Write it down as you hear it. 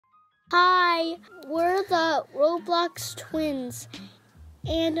Hi, we're the Roblox Twins,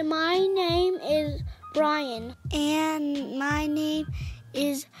 and my name is Bryan. And my name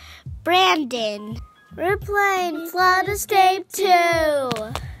is Brandon. We're playing Flood Escape 2.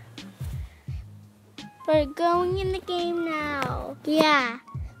 We're going in the game now. Yeah.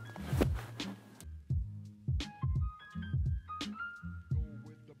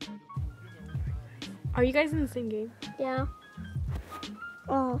 Are you guys in the same game? Yeah.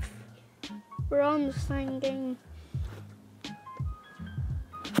 Off. We're on the same game.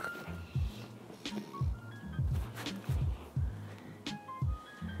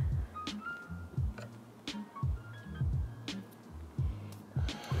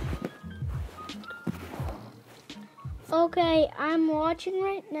 Okay, I'm watching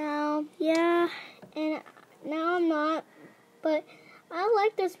right now. Yeah, and now I'm not, but I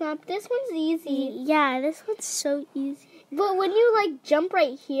like this map. This one's easy. Yeah, this one's so easy. But when you like jump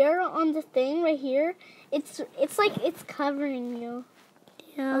right here on the thing right here, it's like it's covering you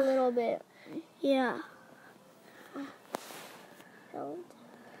a little bit. Yeah.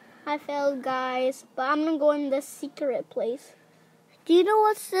 I failed, guys, but I'm gonna go in the secret place. Do you know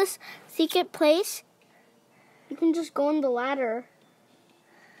what's this secret place? You can just go on the ladder.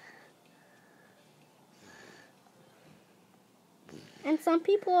 And some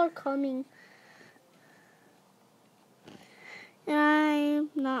people are coming. I'm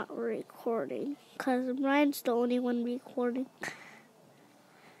not recording because Ryan's the only one recording.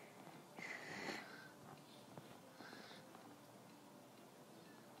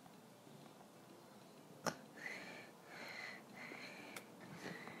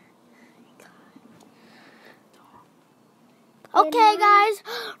 Okay, guys,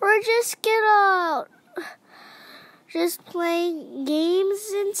 we're just playing games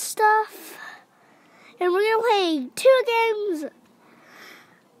and stuff, and we're gonna play 2 games,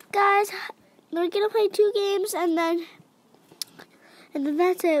 guys. We're gonna play 2 games, and then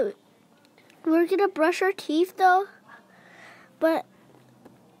that's it. We're gonna brush our teeth though, but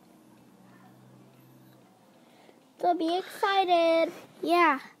So be excited.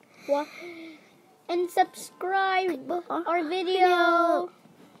 yeah. Well, and subscribe our video.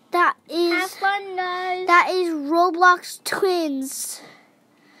 That Have is fun, guys. that is Roblox Twins.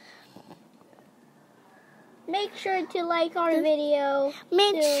 Make sure to like our video.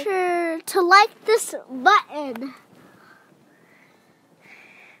 Make sure to like this button.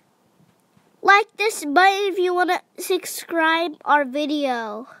 Like this button if you want to subscribe our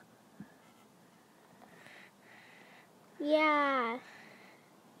video. Yeah.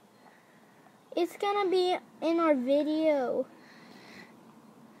 It's gonna be in our video.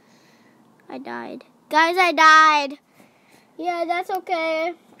 I died. Guys, I died. Yeah, that's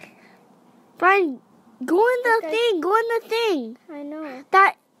okay. Bryan, go in the Okay. thing. Go in the thing. I know.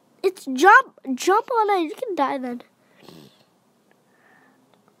 That, it's jump on it. You can die then.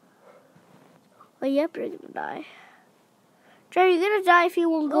 Oh, yep, you're gonna die. Jerry, you're gonna die if you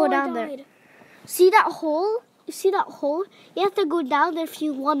won't go down there. See that hole? You see that hole? You have to go down there if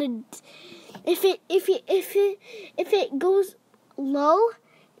you want to. If it goes low,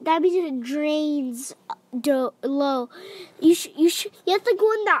 that means it drains low. You have to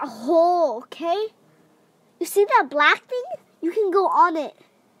go in that hole, okay? You see that black thing? You can go on it.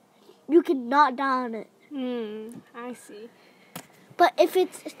 You cannot die on it. I see. But if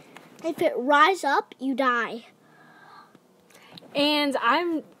it rise up, you die. And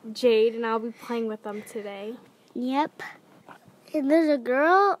I'm Jade, and I'll be playing with them today. Yep. And there's a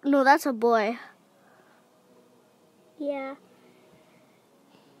girl. No, that's a boy. Yeah.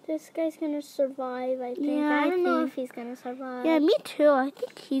 This guy's gonna survive, I think. Yeah, I don't know think- if he's gonna survive. Yeah, me too. I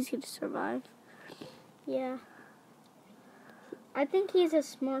think he's gonna survive. Yeah. I think he's a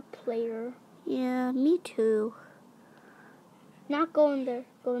smart player. Yeah, me too. Not go in there.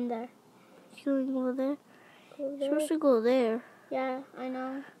 Go in there. You wanna go there? Go You're there. supposed to go there. Yeah, I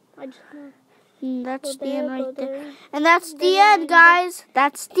know. I just know. That's Go the end there, right go there. there. And that's the The end, end. guys.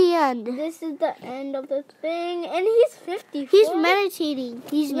 That's the end. This is the end of the thing. And he's 54. He's meditating.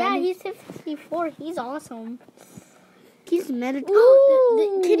 Yeah, he's 54. He's awesome. He's meditating.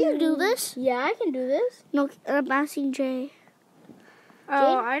 Ooh. Can you do this? Yeah, I can do this. No, I'm asking Jay.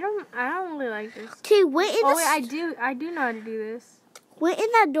 Oh, I don't really like this. Okay, wait in Oh this. wait, I do know how to do this. Wait in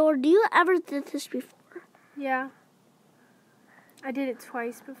that door. Do you ever did this before? Yeah. I did it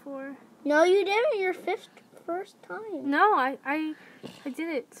twice before. No, you didn't. Your first time. No, I did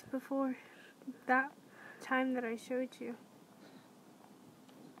it before that time that I showed you.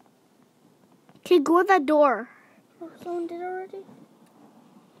 Okay, go in that door. Oh, someone did already?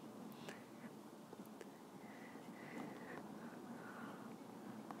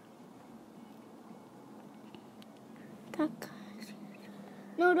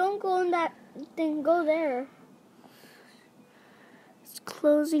 No, don't go in that thing. Go there. It's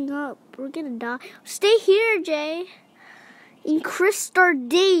closing up. We're gonna die. Stay here, Jay. In Crystal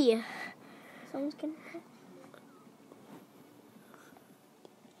D. Someone's gonna.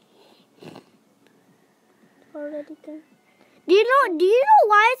 Already there. Do you know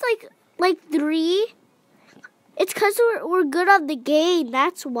why it's like 3? It's because we're good on the game.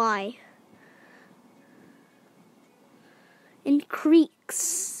 That's why. In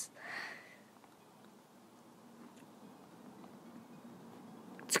creeks.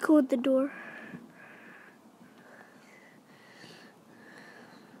 Let's go at the door.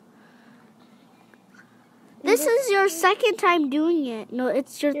 This is your second time doing it. No,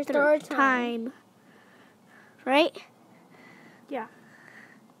 it's your third time. Right? Yeah.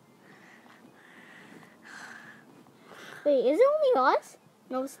 Wait, is it only us?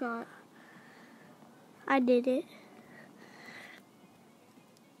 No, it's not. I did it.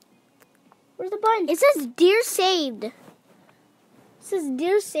 Where's the button? It says deer saved. It says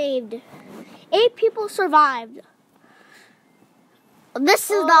deer saved. 8 people survived.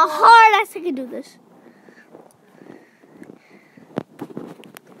 This is the hardest I can do this.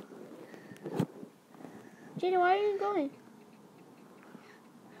 Jada, why are you going?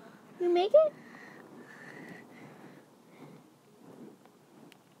 You make it?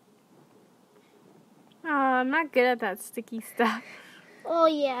 I'm not good at that sticky stuff. Oh,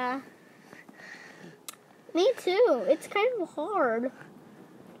 yeah. Me too. It's kind of hard.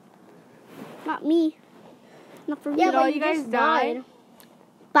 Not me. Not for me. Yeah, No, but you guys just died.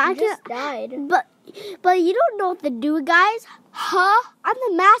 But You just died. But you don't know what to do, guys. Huh? I'm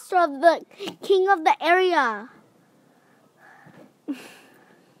the master of the king of the area.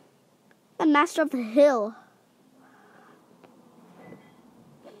 The master of the hill.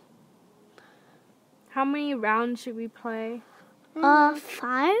 How many rounds should we play? 5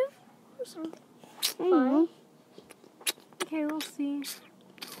 or something. I don't know. Okay, we'll see.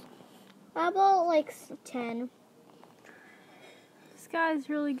 How about like 10? This guy's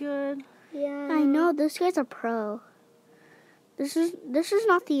really good. Yeah. I know this guy's a pro. This is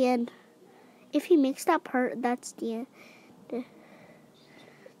not the end. If he makes that part, that's the end.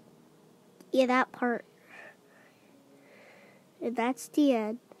 Yeah, that part. That's the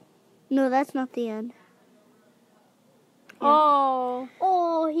end. No, that's not the end. Oh.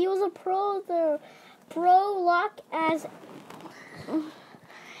 Oh, he was a pro there. Pro luck as.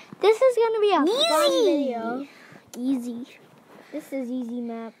 This is gonna be a fun video. Easy. This is easy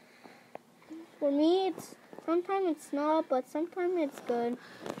map. For me, it's sometimes it's not, but sometimes it's good.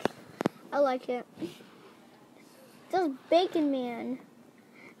 I like it. Just Bacon Man.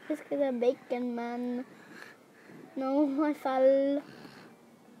 This is a Bacon Man. No, I fell.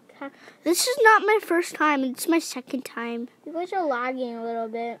 This is not my first time. It's my second time. You guys are lagging a little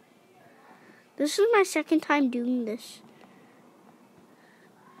bit. This is my second time doing this.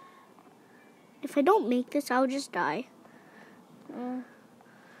 If I don't make this, I'll just die. Oh,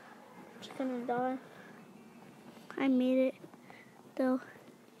 just gonna die. I made it, though.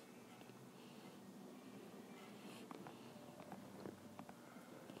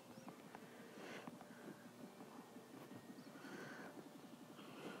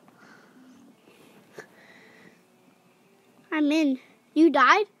 I'm in. You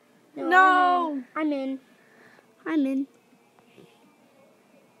died? No. I'm in. I'm in.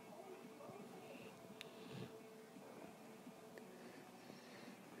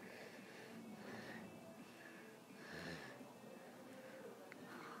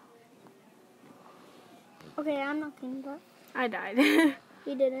 Okay, I'm not gonna die. I died.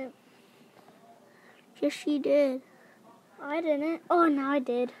 You didn't. Yes, she did. I didn't. Oh, now I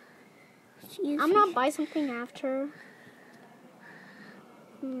did. Jeez. I'm gonna buy something after.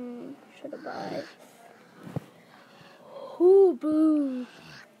 Should have bought. Ooh, boo.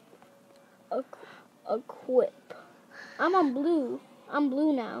 Equip. I'm on blue. I'm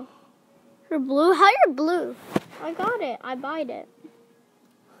blue now. You're blue? How you're blue? I got it. I bought it.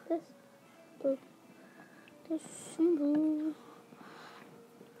 This blue. There's some blue.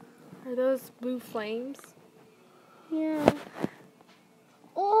 Are those blue flames? Yeah.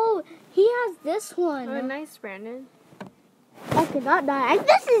 Oh, he has this one. Oh, nice, Brandon. I could not die.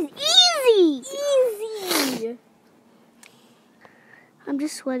 This is easy. Easy. I'm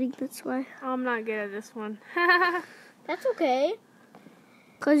just sweating, that's why. I'm not good at this one. That's okay.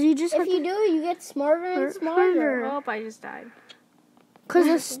 Because you just If you do, you get smarter and smarter. Oh, I just died. Because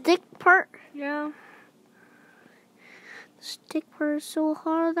the stick part. Yeah. The stick part is so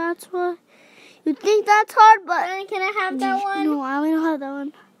hard, that's why. You think that's hard, but. Can I have that one? No, I only don't have that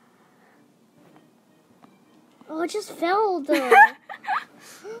one. Oh, it just fell though.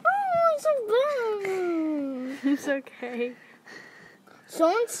 Oh, it's so bad. It's okay.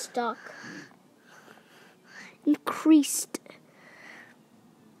 Someone's stuck. Increased.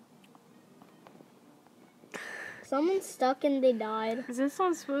 Someone's stuck and they died. Is this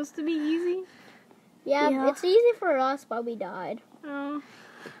one supposed to be easy? Yeah, it's easy for us, but we died. Oh.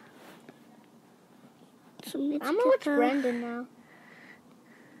 I'm gonna watch Brendan now.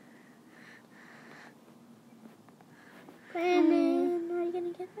 Brandon, are you gonna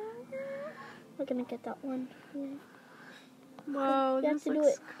get that? We're gonna get that one. Yeah. Whoa, You have this to do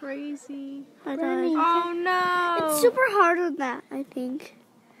looks it. crazy. I Brandon, died. you Oh no! It's super hard on that, I think.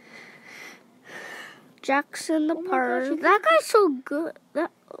 Jackson the Oh my Park. gosh, you That guy's so good.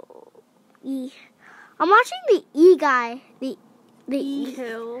 E. I'm watching the E guy. The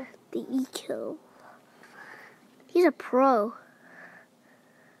E-Hill. The E kill. He's a pro.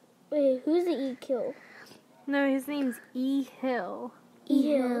 Wait, who's the E kill? No, his name's E-Hill.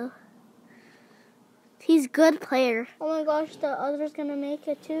 E-Hill. He's a good player. Oh my gosh, the other's gonna make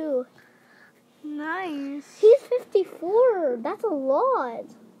it too. Nice. He's 54. That's a lot.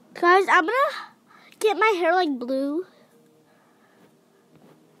 Guys, I'm gonna get my hair like blue.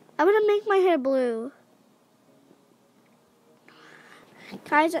 I'm gonna make my hair blue.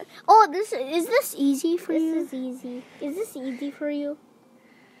 Guys, oh, is this easy for you? This is easy. Is this easy for you?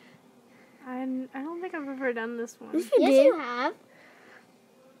 I don't think I've ever done this one. Yes, you Yes, did. you have.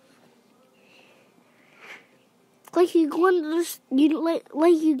 Like you go under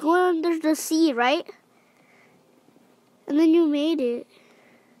you go under the sea, right? And then you made it.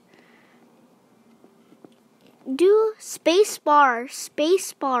 Do space bar.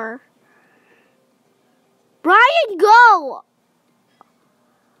 Bryan, go!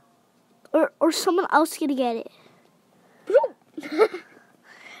 Or someone else gonna get it.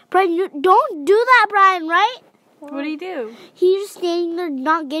 Bryan, you don't do that, Bryan, right? What do you do? He's just standing there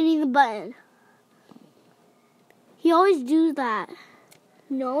not getting the button. He always do that.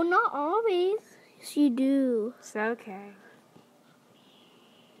 No, not always. Yes, you do. It's okay.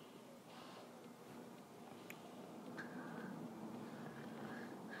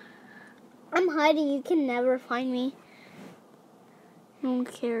 I'm hiding. You can never find me. No one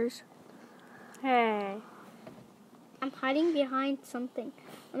cares. Hey. I'm hiding behind something.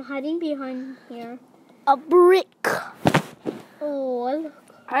 I'm hiding behind here. A brick. Oh,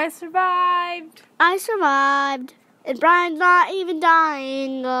 I survived. I survived. And Bryan's not even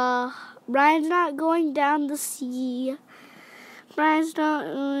dying. Bryan's not going down the sea. Bryan's not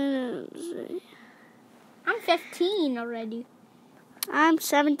going. I'm 15 already. I'm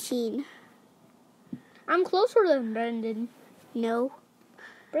 17. I'm closer than Brendan. No.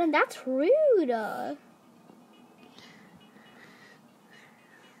 Brendan, that's rude.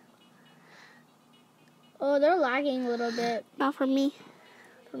 Oh, they're lagging a little bit. Not for me.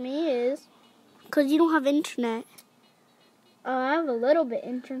 For me, it is. Because you don't have internet. I have a little bit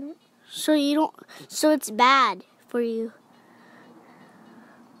internet. So you don't. So it's bad for you.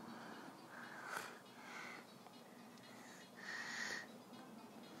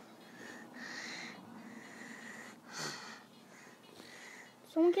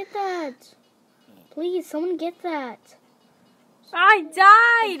 Someone get that. Please, someone get that. I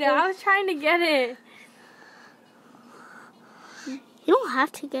died. I was trying to get it. You don't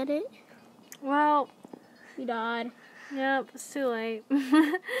have to get it. Well, You died. yep, it's too late.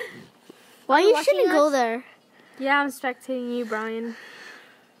 Why you you watching shouldn't go us? there? Yeah, I'm spectating you, Bryan.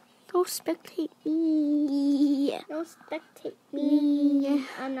 Go spectate me. No spectate me. Yeah.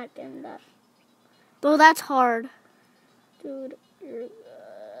 I'm not getting that. Though that's hard. Dude, you're good.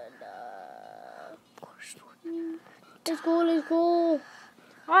 Let's go, let's go.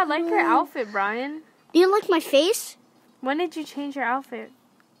 Oh, I like your outfit, Bryan. Do you like my face? When did you change your outfit?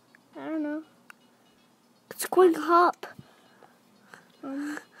 I don't know. It's going up.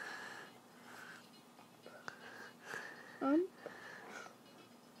 Um,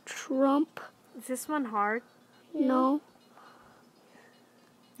 Trump. Is this one hard? yeah. No.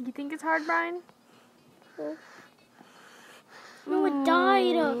 You think it's hard, Bryan? No, it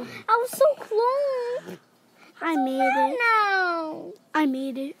died. I was so close. I made it. No. I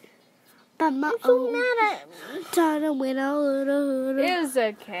made it. But my I'm so mad at Trying win a little. It was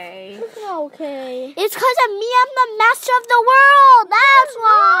okay. It's not okay. It's because of me. I'm the master of the world. That's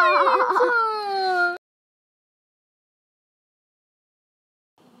why.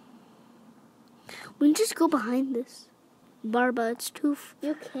 We can just go behind this. Barba, it's too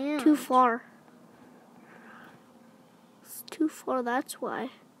You can't. too far. It's too far, that's why.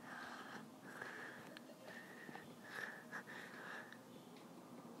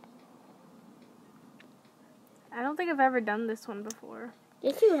 I don't think I've ever done this one before.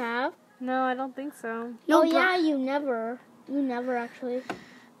 Yes, you have. No, I don't think so. No, yeah, you never. You never actually.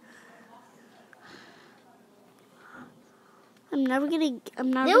 I'm never gonna It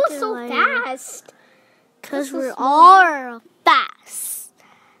was so fast. Cause we're all fast.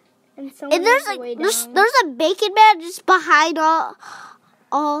 And there's a bacon man just behind all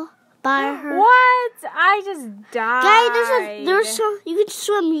by her. What? I just died. Guy, there's some. You can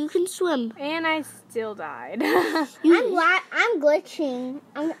swim. You can swim. And I still died. I'm glitching.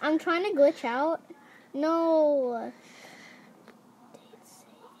 I'm trying to glitch out. No.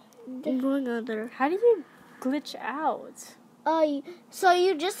 I'm going under. How do you glitch out? So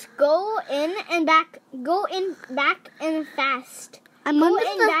you just go in and back, back and fast. I'm under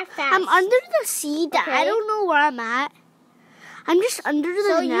the seat. Okay. I don't know where I'm at. I'm just under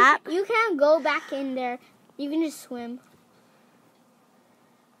the map. You can't go back in there. You can just swim.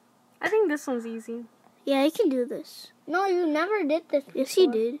 I think this one's easy. Yeah, I can do this. No, you never did this before. Yes, she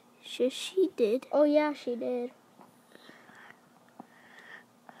did. She did. Oh, yeah, she did.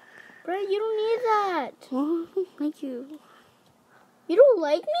 Bryan, you don't need that. Oh, thank you. You don't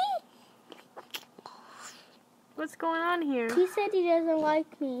like me? What's going on here? He said he doesn't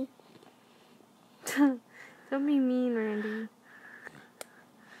like me. Don't be mean, Randy.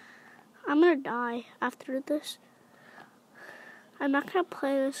 I'm gonna die after this. I'm not gonna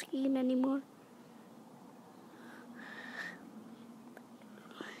play this game anymore.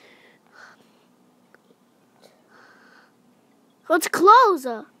 Let's close.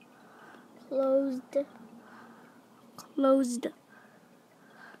 Closed. Closed.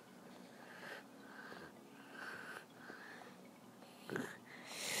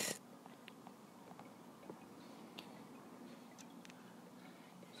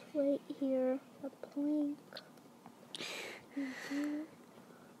 Wait here. A plank.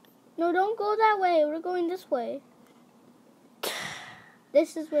 No, don't go that way. We're going this way.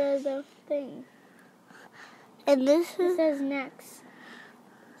 This is where the thing. And this It says next.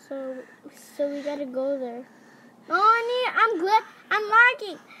 So we gotta go there. Oh, I'm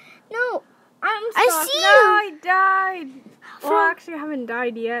lagging. No, I'm stuck. I see No, I died. Well, actually, I haven't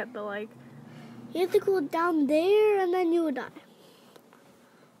died yet, but like. You have to go down there and then you will die.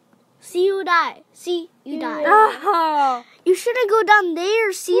 See, you die. See, you die. Oh. You shouldn't go down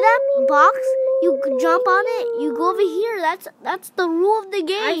there. See that box? You jump on it. You go over here. That's the rule of the I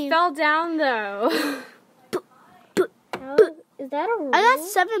game. fell down though. Is that a rule? I got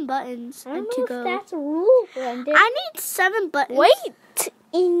 7 buttons I don't to know go. if that's a rule, Brendan. I need 7 buttons. Wait.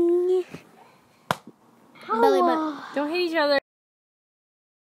 Belly button. Don't hit each other.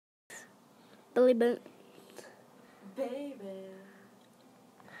 Belly button. Baby.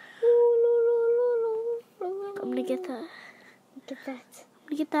 I'm gonna get that. Get that. I'm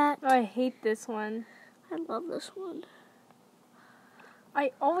gonna get that. Oh, I hate this one. I love this one.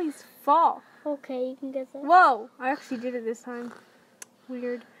 I always fall. Okay, you can get that. Whoa! I actually did it this time.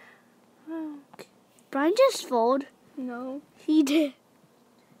 Weird. Bryan just fold. No. He did.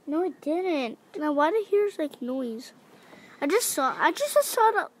 No, it didn't. Now why do I hear like noise? I just saw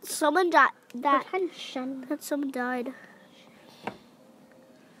that someone died. That someone died.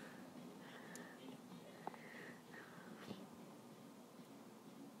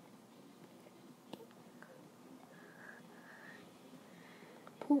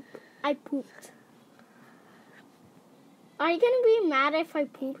 Poop. I pooped. Are you gonna be mad if I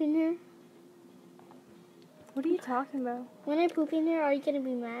poop in here? What are you talking about? When I poop in here, are you gonna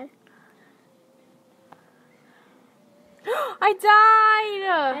be mad? I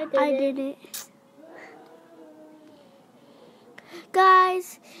died! I did it.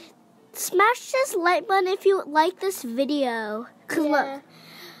 Guys, smash this like button if you like this video. Cause look,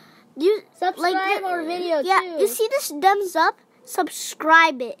 you subscribe our video yeah, too. you see this thumbs up?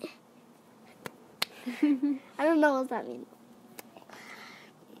 Subscribe it. I don't know what that means.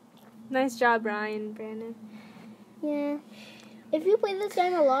 Nice job, Bryan, Brandon. Yeah. If you play this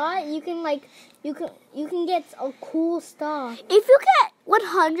game a lot, you can get a cool stuff. If you get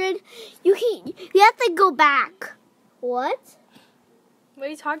 100, you have to go back. What? What are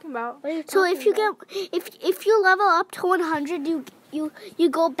you talking about? What are you So talking if you about? if you level up to 100, you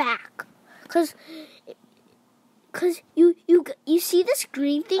go back, cause you see this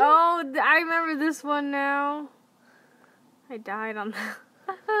green thing. Oh, I remember this one now. I died on that.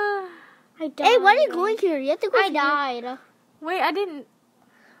 I died. Hey, why are you going here? You have to go. I died. Wait, I didn't.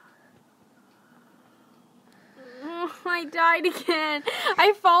 I died again.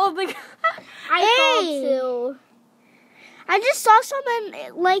 I followed the. I Hey! fell too. I just saw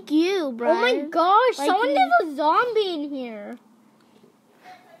someone like you, Bryan. Oh my gosh! Like someone me. did a zombie in here.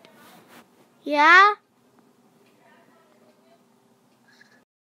 Yeah.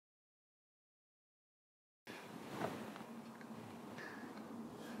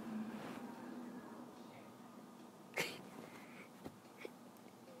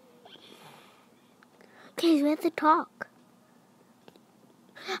 Okay, we have to talk.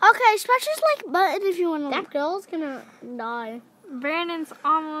 Okay, smash this like button if you want to. That girl's gonna die. Brandon's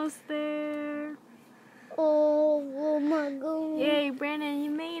almost there. Oh my god. Yay, Brandon,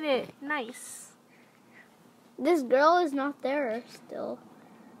 you made it. Nice. This girl is not there still.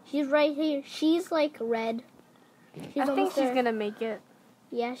 She's right here. She's like red. I think she's gonna make it.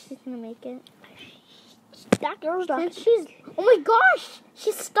 Yeah, she's gonna make it. That girl's not. And she's. Oh my gosh!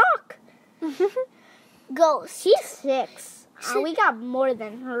 She's stuck! Go. She's 6. We got more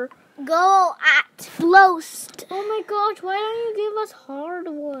than her. Go at Floast. Oh my gosh, why don't you give us hard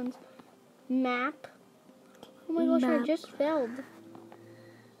ones? Map. Oh my gosh, Map. I just failed.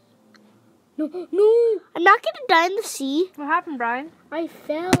 No, no! I'm not gonna die in the sea. What happened, Bryan? I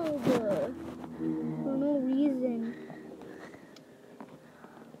failed. For no reason.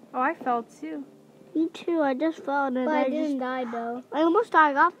 Oh, I fell too. Me too. I just fell and But I I didn't just. die though. I almost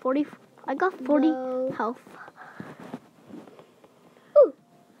died. I got 40. I got 40 No. health. Ooh.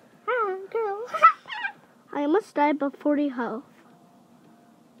 Ah, girl. I almost died, but 40 health.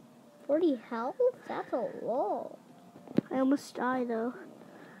 40 health? That's a lot. I almost died though.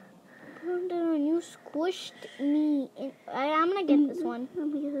 Brandon, you squished me. I'm gonna get this one. Let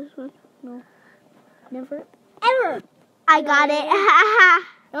me get this one. No. Never. Ever! I got it.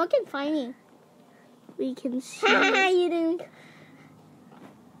 No one can find me. We can see. You didn't.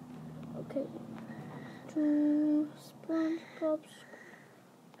 Okay. To SpongeBob.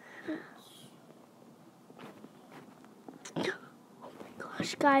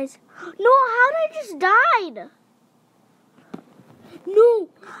 Gosh, guys. No, how did I just died? No! No!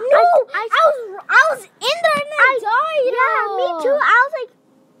 I was in there and I died! Yeah, me too. I was like,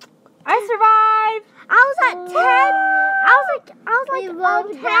 I survived. I was at 10. I was like, We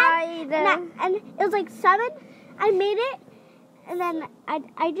both 10. died. And it was like 7. I made it. And then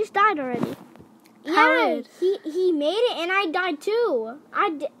I just died already. Yeah, he made it and I died too. I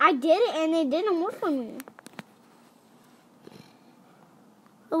did it and it didn't work for me.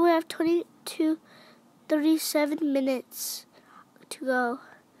 Oh, we have 37 minutes to go.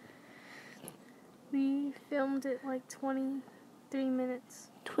 We filmed it like 23 minutes.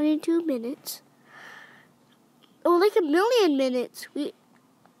 22 minutes. Oh, like a million minutes. We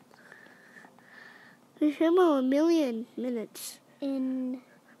filmed a million minutes. And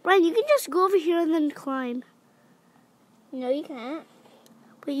Bryan, you can just go over here and then climb. no, you can't.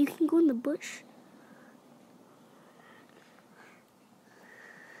 But you can go in the bush.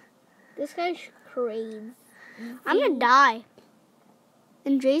 This guy's crazy. I'm gonna die.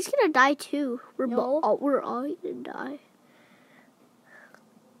 And Jay's gonna die too. We're No. we're all gonna die.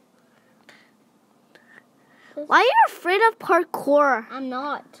 Why are you afraid of parkour? I'm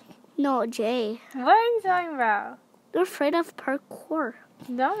not. No, Jay. What are you talking about? You're afraid of parkour.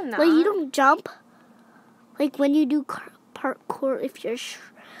 No, I'm not. Like you don't jump. Like when you do parkour, if you're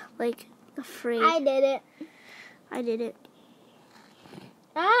like afraid. I did it. I did it.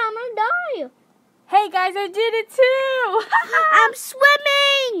 I'm gonna die. Hey guys, I did it too. I'm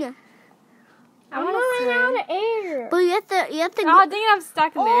swimming. I I'm want to running out swim. of air. But you have to Oh, dang it, I'm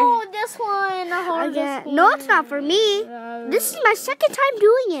stuck in there. Oh, this one. The hardest again. one. No, it's not for me. This is my second time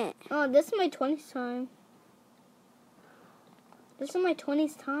doing it. Oh, this is my 20th time. This is my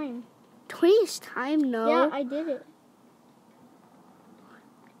 20th time. 20th time, no. Yeah, I did it.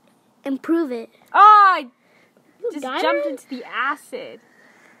 Improve it. Oh, I You just died jumped already? into the acid.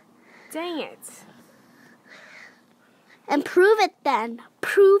 Dang it. Improve it then.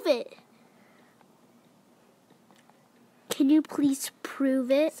 Prove it. Can you please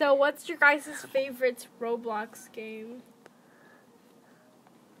prove it? So, what's your guys' favorite Roblox game?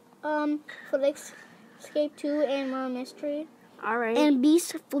 Felix Escape 2 and Murder Mystery. Alright. And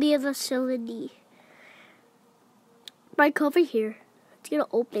Beast Flee Facility. Right, over here. It's gonna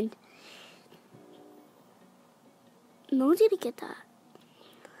open. No one's gonna get that.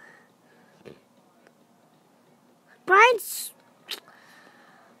 Bryan's.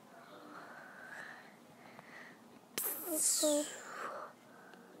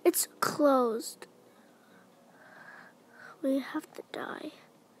 It's closed. We have to die.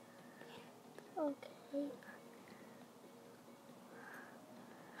 Okay.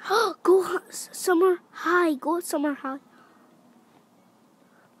 Go summer high. Go summer high.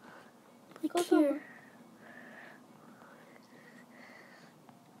 Like Go here. somewhere.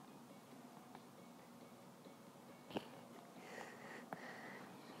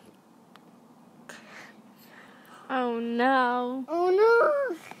 Oh no. Oh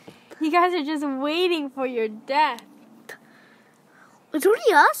no. You guys are just waiting for your death. It's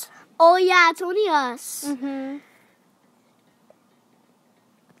only us? Oh yeah, it's only us. Mm-hmm.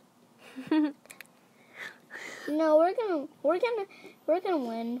 No, we're gonna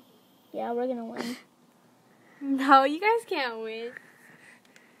win. Yeah, we're gonna win. No, you guys can't win.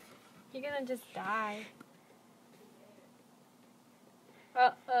 You're gonna just die.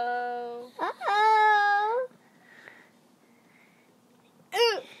 Uh-oh. Uh-oh.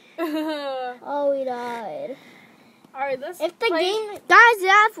 Oh, we died. Alright, let's If the play. game... Guys,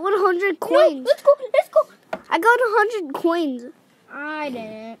 I have 100 coins. No, let's go. I got 100 coins. I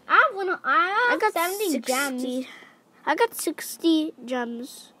didn't. I have 70 gems. I got 60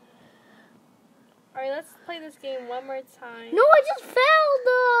 gems. Alright, let's play this game one more time. No, I just fell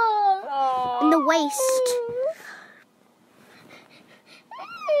though. Oh. In the waste.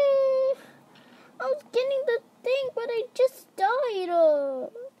 I was getting the thing, but I just died.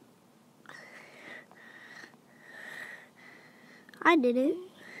 I didn't.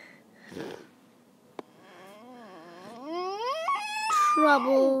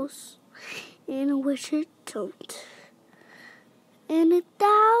 Troubles in which it don't. And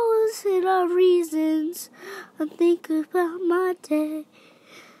 1,000 of reasons I think about my day.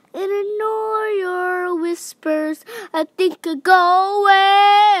 And ignore your whispers, I think I go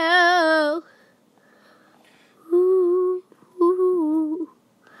well. Ooh, ooh.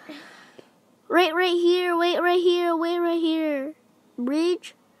 Right here, wait right here.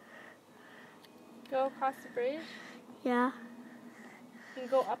 Bridge? Go across the bridge? Yeah. And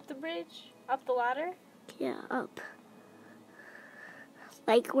go up the bridge? Up the ladder? Yeah, up.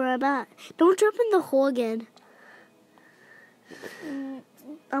 Like where I'm at. Don't jump in the hole again.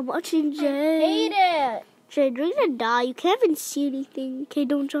 I'm watching Jay. I hate it. Jay, you're gonna die. You can't even see anything. Okay,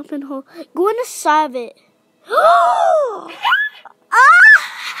 don't jump in the hole. Go in the side of it. Ah!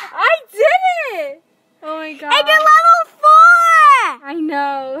 I did it! Oh my god. And you're level 4! I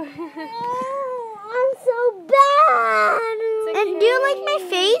know. I'm so bad. And do you like my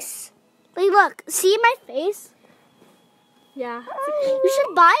face? Like, look. See my face? Yeah. You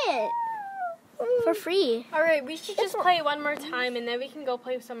should buy it. For free. Alright, we should just play it one more time and then we can go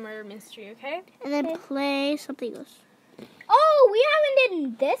play some murder mystery, okay? And then play something else. Oh, we haven't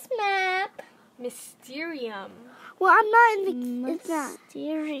done this map. Mysterium. Well, I'm not in the... It's not.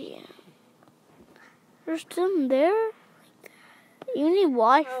 Mysterium. There's some there. You need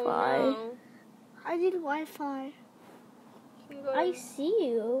Wi-Fi. Oh, no. I need Wi-Fi. You can go I to- see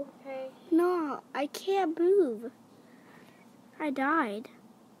you. Okay. No, I can't move. I died.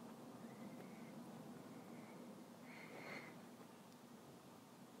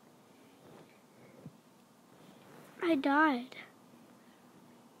 I died.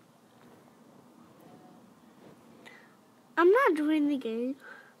 I'm not doing the game.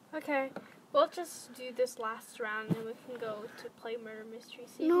 Okay. We'll just do this last round and we can go to play murder mystery.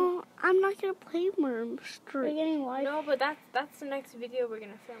 See? No, I'm not gonna play Murder We're Mystery. getting Wi-Fi. No, but that's the next video we're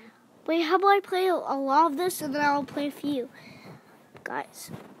gonna film. Wait, how about I play a lot of this and then I'll play a few.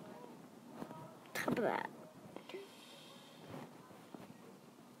 Guys. Top of that.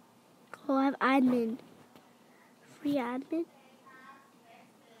 Oh, I have admin. Free admin.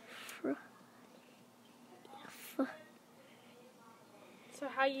 So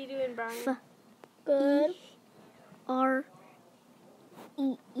how you doing, Bryan? Good. R-E-E.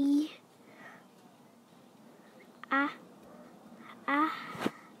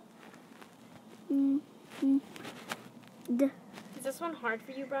 D. Is this one hard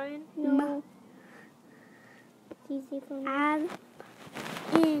for you, Bryan? No. It's easy for me. Add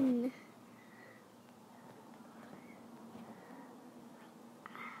in.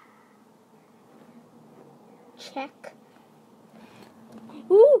 Check.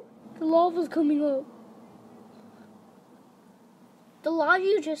 Ooh, the lava's coming up. The lava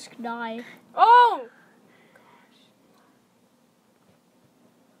you just died. Oh! Gosh.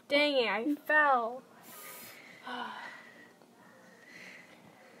 Dang it, I fell.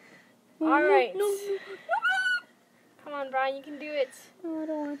 Alright. No, Come on, Bryan, you can do it. no, I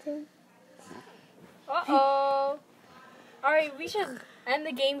don't want to. Uh-oh. Alright, we should end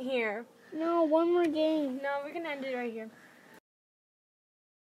the game here. No, one more game. No, we're gonna end it right here.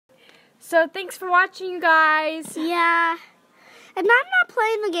 So, thanks for watching, you guys. Yeah. And I'm not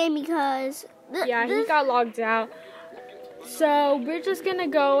playing the game because... Yeah, he got logged out. So, we're just gonna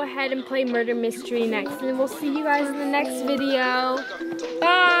go ahead and play Murder Mystery next. And we'll see you guys in the next video.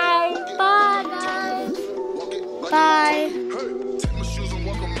 Bye! Bye, guys. Bye.